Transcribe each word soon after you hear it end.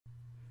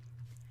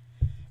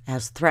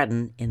As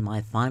threatened in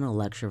my final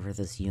lecture for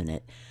this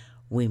unit,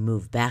 we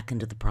move back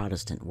into the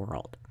Protestant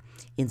world.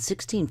 In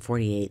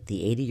 1648,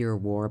 the 80-year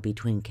war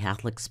between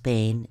Catholic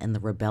Spain and the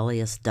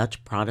rebellious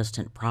Dutch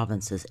Protestant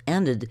provinces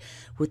ended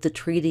with the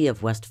Treaty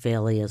of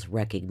Westphalia's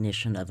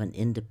recognition of an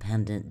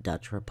independent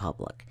Dutch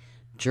republic.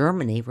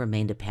 Germany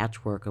remained a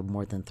patchwork of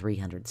more than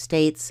 300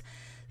 states.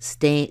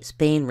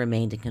 Spain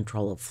remained in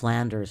control of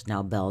Flanders,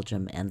 now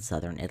Belgium, and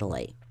southern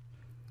Italy.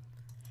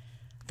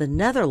 The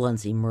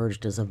Netherlands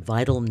emerged as a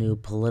vital new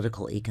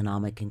political,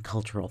 economic, and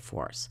cultural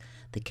force.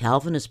 The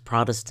Calvinist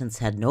Protestants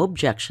had no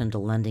objection to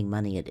lending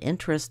money at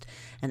interest,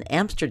 and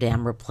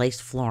Amsterdam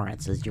replaced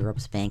Florence as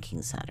Europe's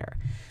banking center.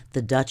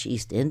 The Dutch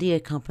East India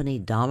Company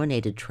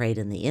dominated trade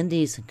in the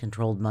Indies and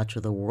controlled much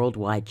of the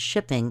worldwide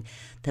shipping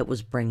that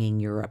was bringing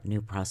Europe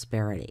new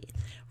prosperity.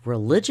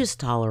 Religious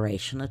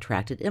toleration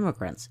attracted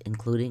immigrants,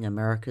 including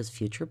America's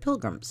future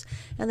pilgrims,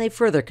 and they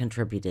further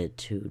contributed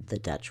to the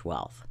Dutch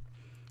wealth.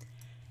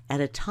 At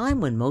a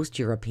time when most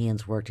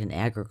Europeans worked in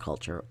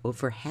agriculture,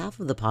 over half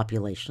of the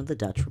population of the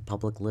Dutch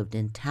Republic lived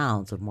in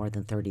towns of more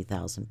than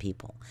 30,000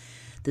 people.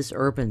 This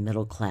urban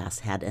middle class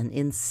had an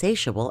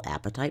insatiable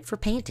appetite for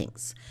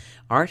paintings.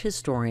 Art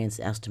historians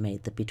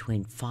estimate that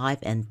between 5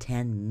 and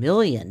 10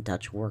 million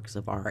Dutch works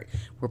of art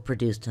were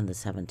produced in the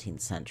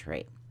 17th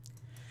century.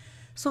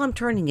 So I'm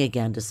turning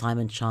again to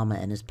Simon Schama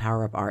and his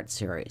Power of Art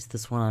series,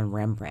 this one on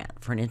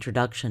Rembrandt, for an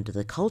introduction to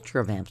the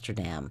culture of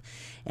Amsterdam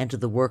and to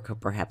the work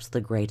of perhaps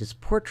the greatest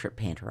portrait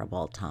painter of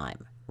all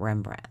time,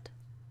 Rembrandt.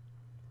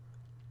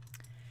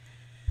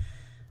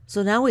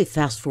 So now we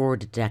fast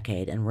forward a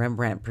decade and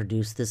Rembrandt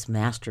produced this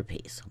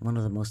masterpiece, one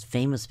of the most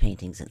famous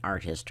paintings in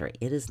art history.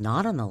 It is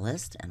not on the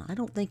list, and I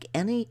don't think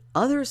any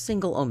other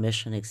single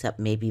omission except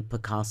maybe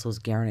Picasso's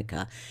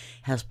Guernica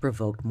has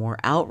provoked more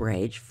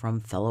outrage from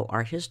fellow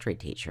art history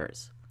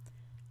teachers.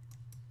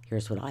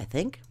 Here's what I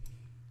think.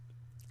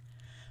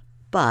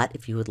 But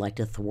if you would like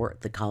to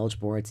thwart the College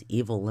Board's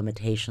evil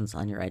limitations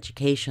on your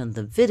education,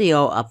 the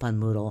video up on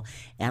Moodle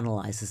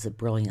analyzes it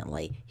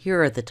brilliantly.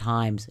 Here are the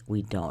times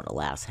we don't,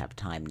 alas, have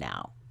time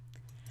now.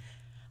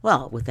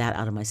 Well, with that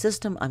out of my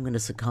system, I'm going to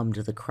succumb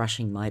to the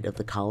crushing might of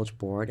the College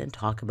Board and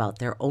talk about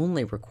their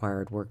only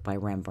required work by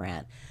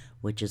Rembrandt,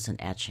 which is an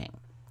etching.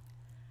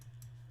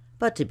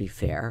 But to be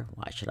fair,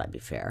 why should I be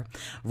fair?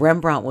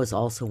 Rembrandt was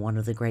also one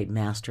of the great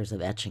masters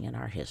of etching in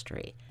art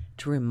history.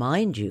 To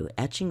remind you,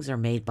 etchings are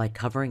made by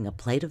covering a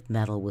plate of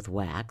metal with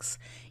wax,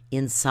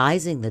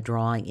 incising the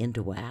drawing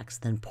into wax,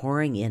 then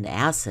pouring in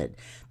acid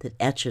that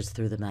etches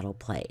through the metal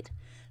plate.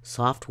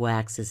 Soft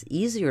wax is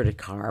easier to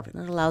carve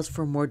and it allows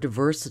for more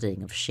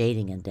diversity of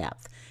shading and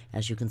depth,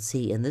 as you can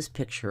see in this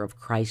picture of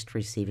Christ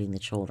receiving the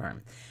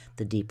children.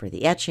 The deeper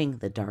the etching,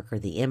 the darker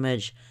the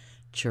image.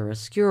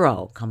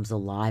 Chiaroscuro comes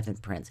alive in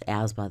prints,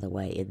 as, by the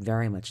way, it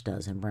very much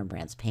does in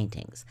Rembrandt's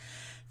paintings.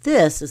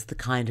 This is the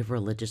kind of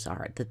religious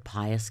art that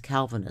pious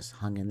Calvinists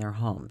hung in their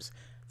homes,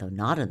 though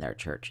not in their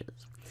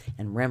churches,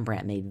 and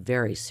Rembrandt made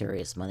very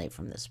serious money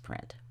from this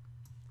print.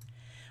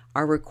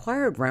 Our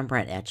required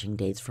Rembrandt etching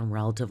dates from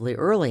relatively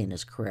early in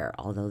his career,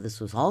 although this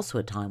was also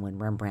a time when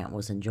Rembrandt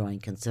was enjoying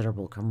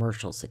considerable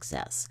commercial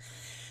success.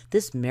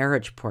 This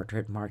marriage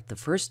portrait marked the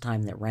first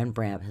time that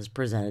Rembrandt has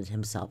presented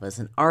himself as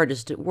an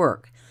artist at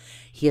work.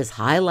 He is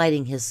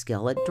highlighting his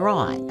skill at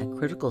drawing, a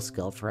critical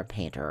skill for a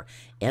painter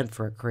and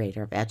for a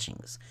creator of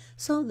etchings.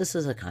 So this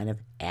is a kind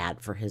of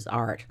ad for his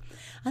art.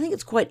 I think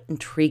it's quite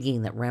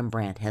intriguing that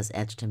Rembrandt has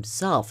etched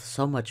himself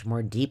so much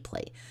more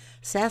deeply.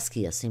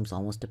 Saskia seems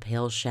almost a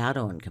pale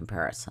shadow in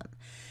comparison.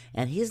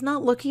 And he's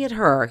not looking at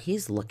her,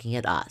 he's looking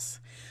at us.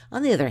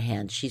 On the other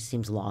hand, she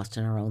seems lost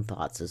in her own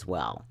thoughts as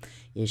well.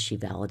 Is she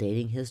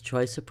validating his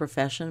choice of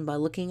profession by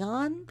looking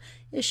on?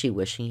 Is she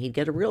wishing he'd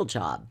get a real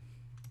job?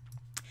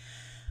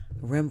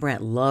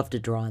 Rembrandt loved to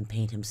draw and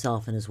paint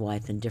himself and his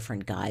wife in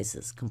different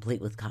guises,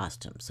 complete with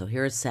costumes. So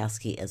here is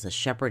Saskia as a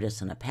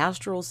shepherdess in a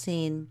pastoral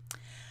scene.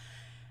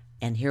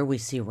 And here we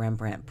see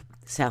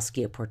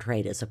Saskia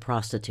portrayed as a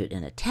prostitute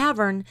in a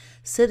tavern,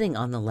 sitting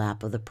on the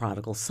lap of the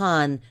prodigal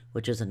son,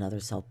 which is another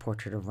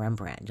self-portrait of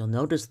Rembrandt. You'll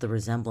notice the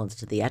resemblance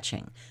to the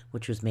etching,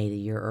 which was made a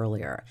year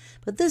earlier.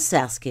 But this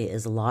Saskia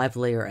is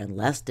livelier and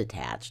less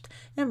detached,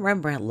 and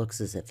Rembrandt looks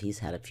as if he's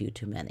had a few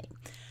too many.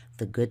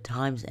 The good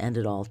times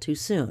ended all too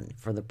soon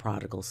for the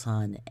prodigal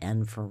son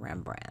and for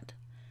Rembrandt.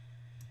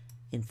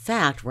 In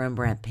fact,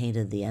 Rembrandt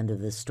painted the end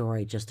of this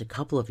story just a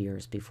couple of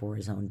years before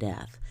his own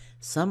death.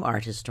 Some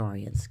art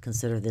historians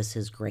consider this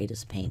his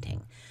greatest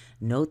painting.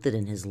 Note that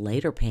in his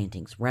later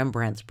paintings,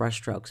 Rembrandt's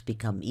brushstrokes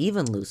become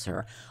even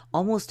looser,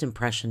 almost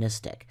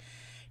impressionistic.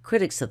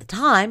 Critics at the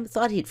time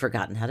thought he'd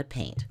forgotten how to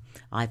paint.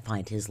 I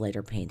find his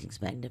later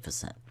paintings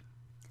magnificent.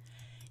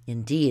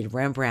 Indeed,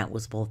 Rembrandt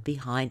was both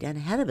behind and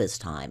ahead of his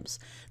times.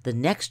 The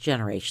next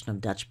generation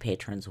of Dutch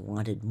patrons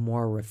wanted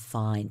more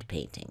refined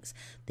paintings.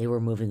 They were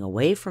moving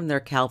away from their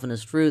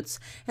Calvinist roots,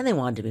 and they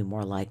wanted to be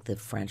more like the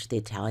French, the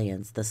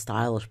Italians, the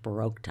stylish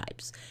Baroque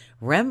types.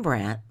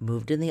 Rembrandt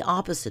moved in the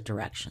opposite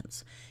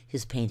directions.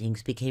 His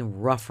paintings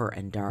became rougher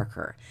and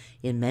darker.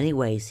 In many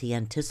ways, he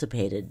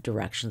anticipated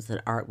directions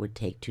that art would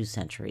take 2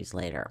 centuries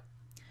later.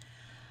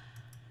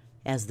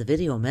 As the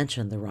video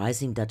mentioned, the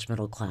rising Dutch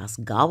middle class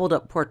gobbled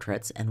up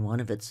portraits, and one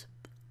of its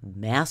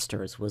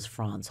masters was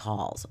Frans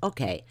Hals.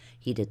 Okay,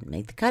 he didn't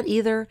make the cut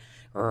either,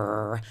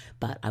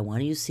 but I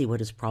want you to see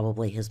what is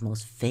probably his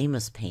most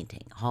famous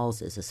painting.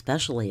 Hals is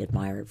especially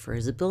admired for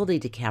his ability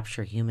to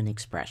capture human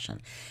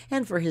expression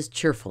and for his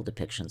cheerful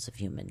depictions of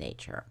human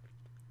nature.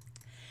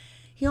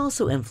 He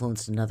also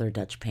influenced another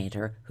Dutch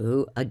painter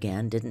who,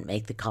 again, didn't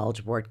make the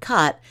College Board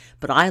cut,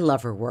 but I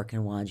love her work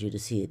and wanted you to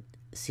see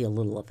a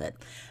little of it.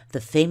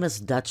 The famous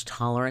Dutch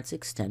tolerance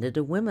extended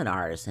to women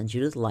artists, and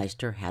Judith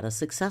Leister had a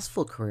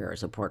successful career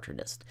as a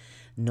portraitist.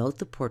 Note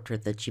the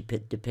portrait that she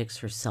depicts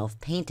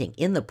herself painting.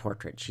 In the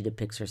portrait, she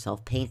depicts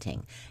herself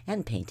painting,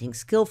 and painting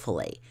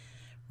skillfully.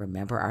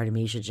 Remember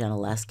Artemisia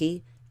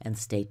Gentileschi, and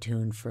stay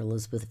tuned for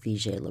Elizabeth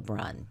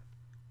Vigée-Lebrun.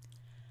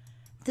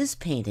 This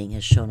painting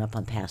has shown up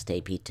on past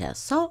AP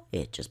tests, so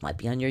it just might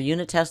be on your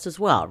unit test as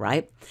well,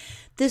 right?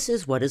 This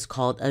is what is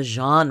called a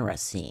genre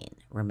scene.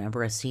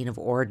 Remember, a scene of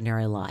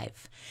ordinary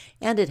life.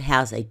 And it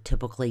has a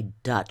typically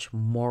Dutch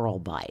moral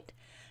bite.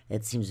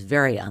 It seems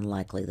very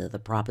unlikely that the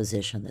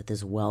proposition that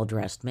this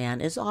well-dressed man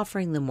is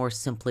offering the more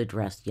simply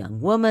dressed young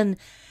woman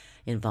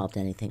involved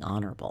anything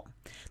honorable.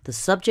 The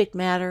subject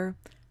matter,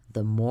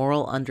 the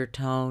moral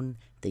undertone,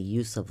 the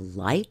use of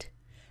light,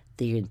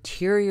 the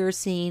interior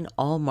scene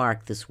all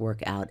mark this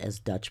work out as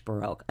Dutch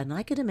Baroque, and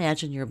I can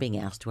imagine you're being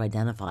asked to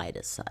identify it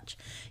as such.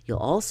 You'll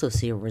also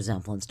see a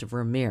resemblance to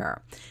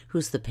Vermeer,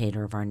 who's the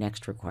painter of our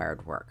next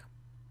required work.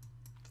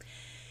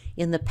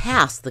 In the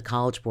past, the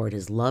College Board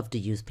has loved to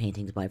use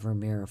paintings by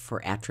Vermeer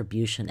for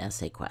attribution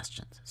essay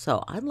questions.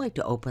 So I'd like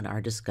to open our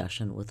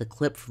discussion with a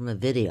clip from a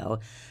video,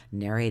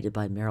 narrated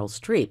by Meryl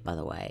Streep, by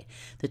the way,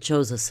 that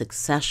shows a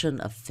succession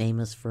of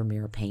famous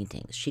Vermeer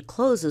paintings. She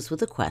closes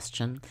with a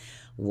question,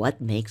 what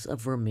makes a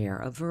Vermeer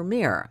a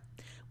Vermeer?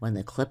 When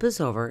the clip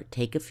is over,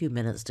 take a few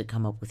minutes to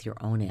come up with your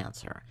own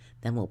answer.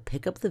 Then we'll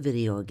pick up the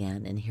video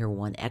again and hear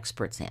one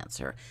expert's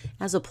answer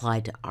as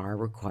applied to our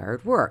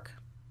required work.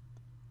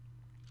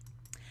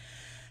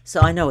 So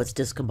I know it's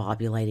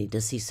discombobulating to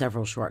see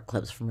several short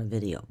clips from a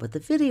video, but the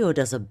video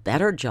does a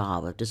better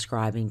job of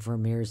describing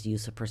Vermeer's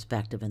use of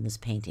perspective in this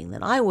painting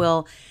than I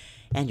will,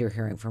 and you're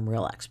hearing from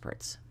real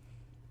experts.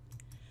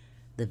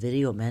 The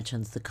video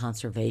mentions the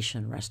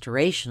conservation and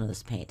restoration of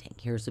this painting.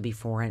 Here's the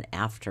before and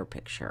after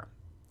picture.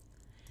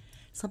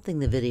 Something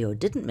the video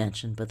didn't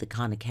mention, but the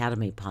Khan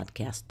Academy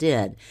podcast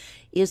did,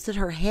 is that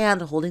her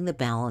hand holding the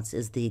balance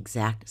is the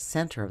exact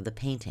center of the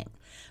painting.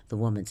 The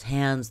woman's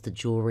hands, the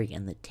jewelry,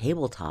 and the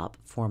tabletop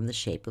form the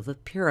shape of a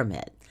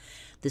pyramid.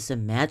 This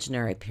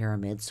imaginary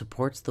pyramid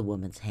supports the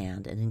woman's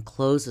hand and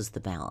encloses the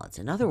balance.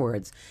 In other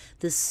words,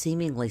 this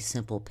seemingly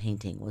simple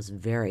painting was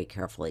very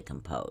carefully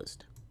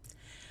composed.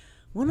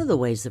 One of the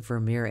ways that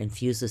Vermeer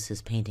infuses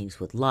his paintings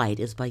with light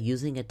is by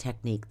using a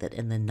technique that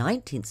in the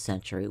 19th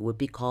century would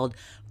be called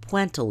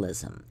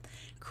pointillism,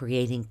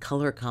 creating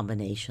color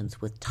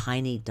combinations with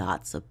tiny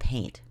dots of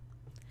paint.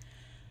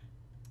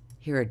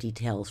 Here are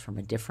details from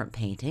a different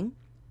painting.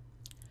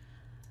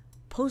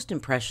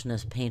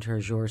 Post-Impressionist painter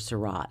Georges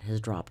Seurat has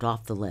dropped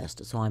off the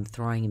list, so I'm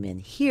throwing him in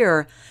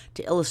here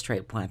to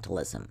illustrate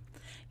pointillism.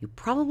 You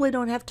probably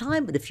don't have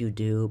time, but if you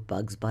do,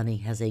 Bugs Bunny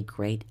has a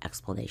great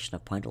explanation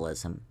of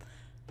pointillism.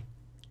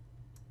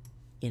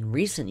 In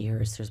recent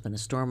years, there's been a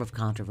storm of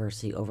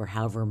controversy over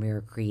how Vermeer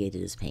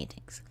created his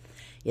paintings.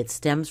 It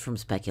stems from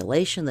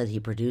speculation that he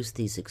produced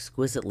these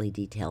exquisitely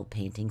detailed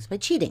paintings by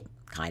cheating,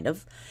 kind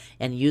of,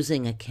 and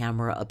using a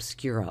camera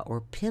obscura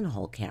or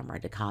pinhole camera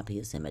to copy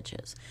his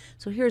images.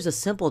 So here's a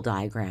simple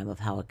diagram of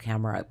how a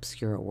camera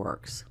obscura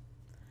works.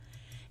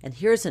 And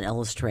here's an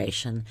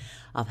illustration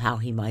of how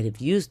he might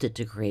have used it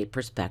to create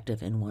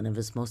perspective in one of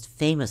his most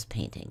famous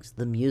paintings,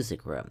 The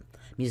Music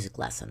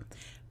Lesson.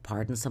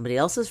 Pardon somebody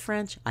else's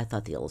French, I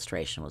thought the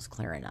illustration was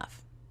clear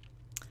enough.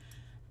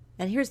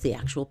 And here's the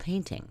actual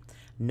painting.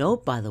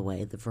 Note, by the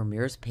way, that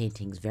Vermeer's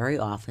paintings very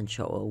often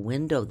show a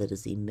window that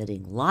is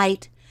emitting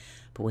light,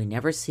 but we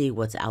never see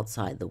what's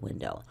outside the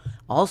window.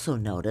 Also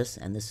notice,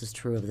 and this is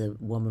true of the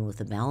woman with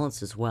the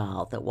balance as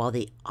well, that while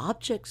the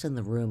objects in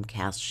the room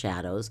cast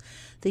shadows,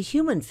 the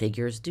human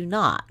figures do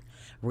not,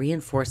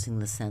 reinforcing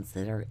the sense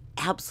that they are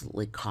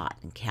absolutely caught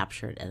and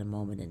captured at a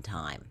moment in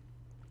time.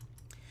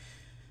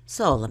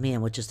 So let me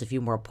end with just a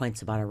few more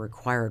points about our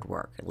required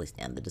work, at least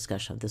end the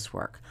discussion of this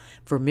work.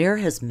 Vermeer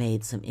has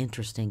made some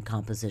interesting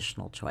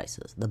compositional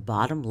choices. The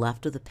bottom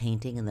left of the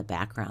painting in the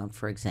background,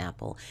 for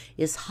example,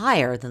 is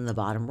higher than the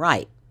bottom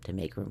right to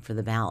make room for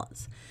the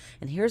balance.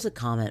 And here's a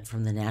comment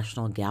from the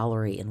National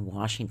Gallery in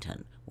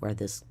Washington, where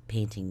this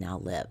painting now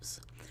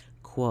lives.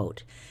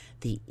 Quote,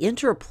 "The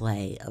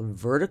interplay of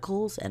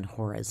verticals and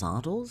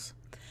horizontals,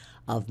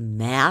 of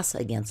mass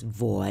against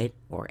void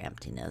or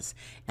emptiness,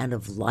 and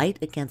of light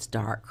against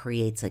dark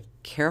creates a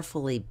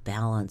carefully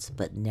balanced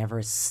but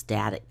never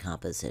static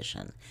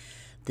composition.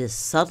 This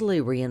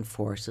subtly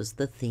reinforces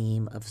the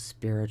theme of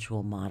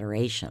spiritual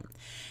moderation.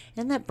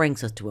 And that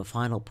brings us to a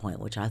final point,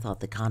 which I thought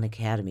the Khan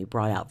Academy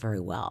brought out very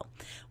well.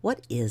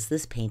 What is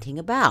this painting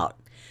about?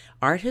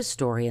 Art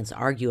historians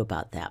argue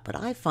about that, but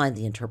I find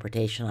the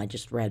interpretation I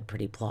just read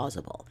pretty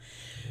plausible.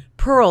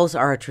 Pearls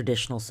are a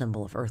traditional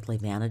symbol of earthly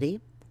vanity.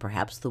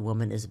 Perhaps the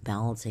woman is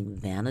balancing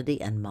vanity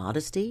and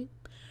modesty,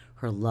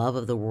 her love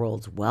of the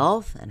world's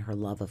wealth and her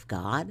love of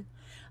God.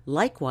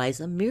 Likewise,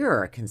 a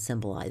mirror can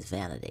symbolize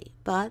vanity,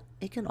 but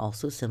it can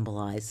also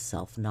symbolize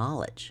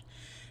self-knowledge.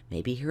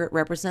 Maybe here it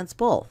represents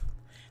both.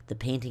 The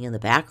painting in the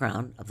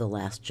background of the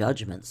Last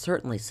Judgment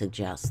certainly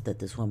suggests that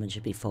this woman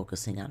should be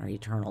focusing on her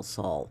eternal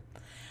soul.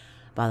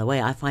 By the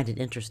way, I find it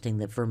interesting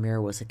that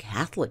Vermeer was a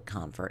Catholic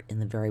convert in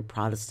the very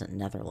Protestant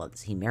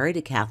Netherlands. He married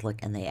a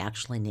Catholic, and they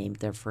actually named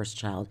their first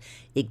child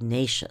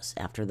Ignatius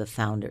after the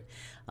founder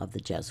of the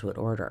Jesuit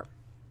order.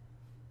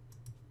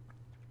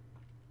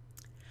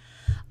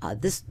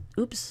 This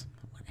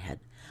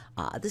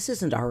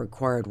isn't our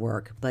required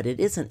work, but it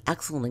is an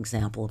excellent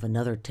example of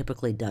another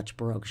typically Dutch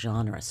Baroque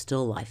genre,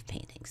 still life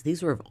paintings.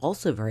 These were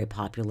also very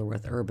popular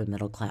with urban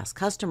middle-class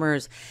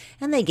customers,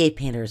 and they gave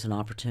painters an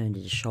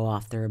opportunity to show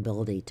off their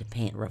ability to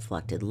paint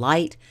reflected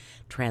light,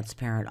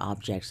 transparent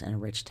objects,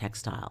 and rich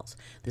textiles.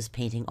 This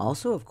painting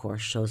also, of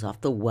course, shows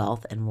off the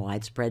wealth and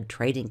widespread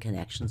trading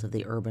connections of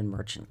the urban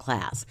merchant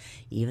class.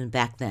 Even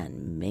back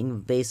then,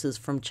 Ming vases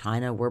from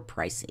China were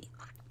pricey.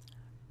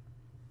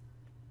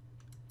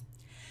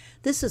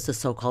 This is the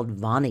so-called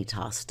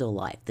vanitas still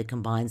life that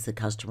combines the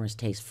customer's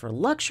taste for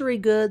luxury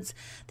goods,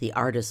 the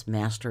artist's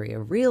mastery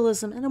of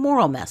realism, and a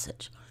moral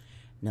message.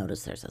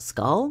 Notice there's a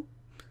skull,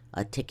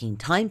 a ticking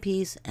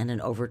timepiece, and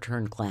an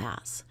overturned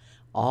glass,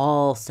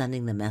 all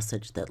sending the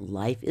message that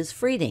life is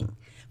fleeting,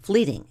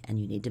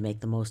 and you need to make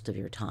the most of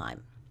your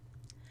time.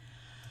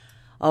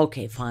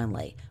 Okay,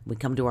 finally, we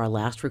come to our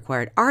last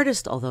required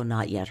artist, although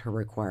not yet her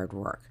required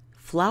work.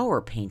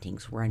 Flower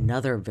paintings were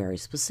another very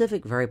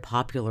specific, very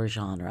popular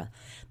genre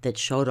that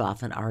showed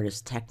off an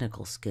artist's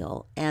technical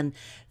skill and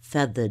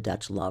fed the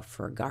Dutch love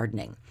for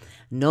gardening.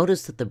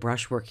 Notice that the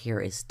brushwork here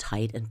is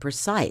tight and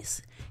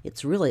precise.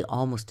 It's really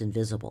almost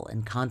invisible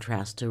in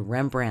contrast to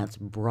Rembrandt's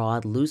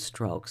broad, loose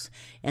strokes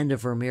and to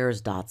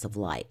Vermeer's dots of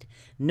light.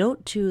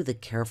 Note, too, the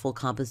careful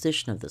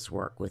composition of this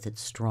work with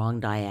its strong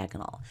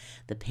diagonal.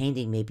 The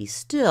painting may be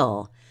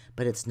still,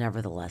 but it's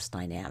nevertheless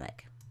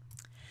dynamic.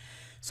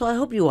 So I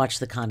hope you watch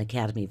the Khan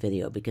Academy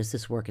video because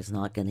this work is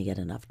not going to get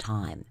enough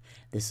time.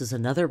 This is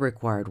another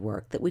required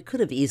work that we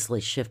could have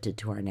easily shifted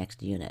to our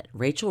next unit.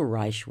 Rachel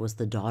Reich was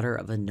the daughter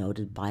of a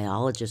noted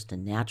biologist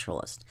and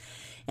naturalist,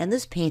 and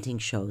this painting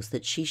shows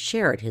that she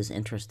shared his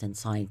interest in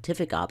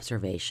scientific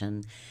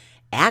observation,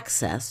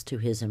 access to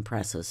his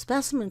impressive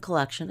specimen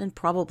collection, and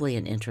probably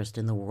an interest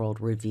in the world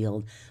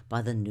revealed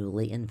by the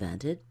newly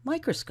invented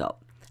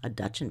microscope. A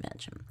Dutch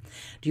invention.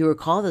 Do you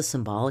recall the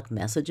symbolic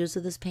messages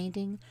of this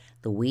painting?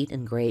 The wheat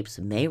and grapes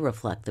may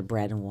reflect the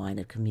bread and wine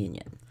of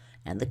communion.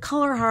 And the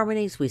color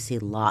harmonies, we see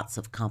lots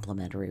of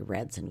complementary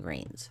reds and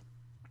greens.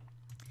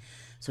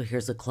 So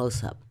here's a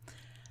close-up.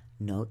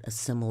 Note a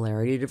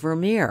similarity to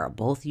Vermeer.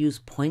 Both use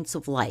points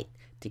of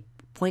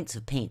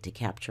paint to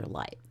capture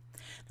light.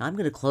 Now I'm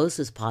going to close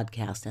this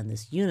podcast and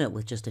this unit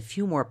with just a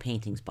few more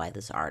paintings by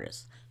this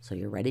artist. So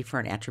you're ready for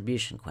an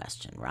attribution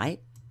question, right?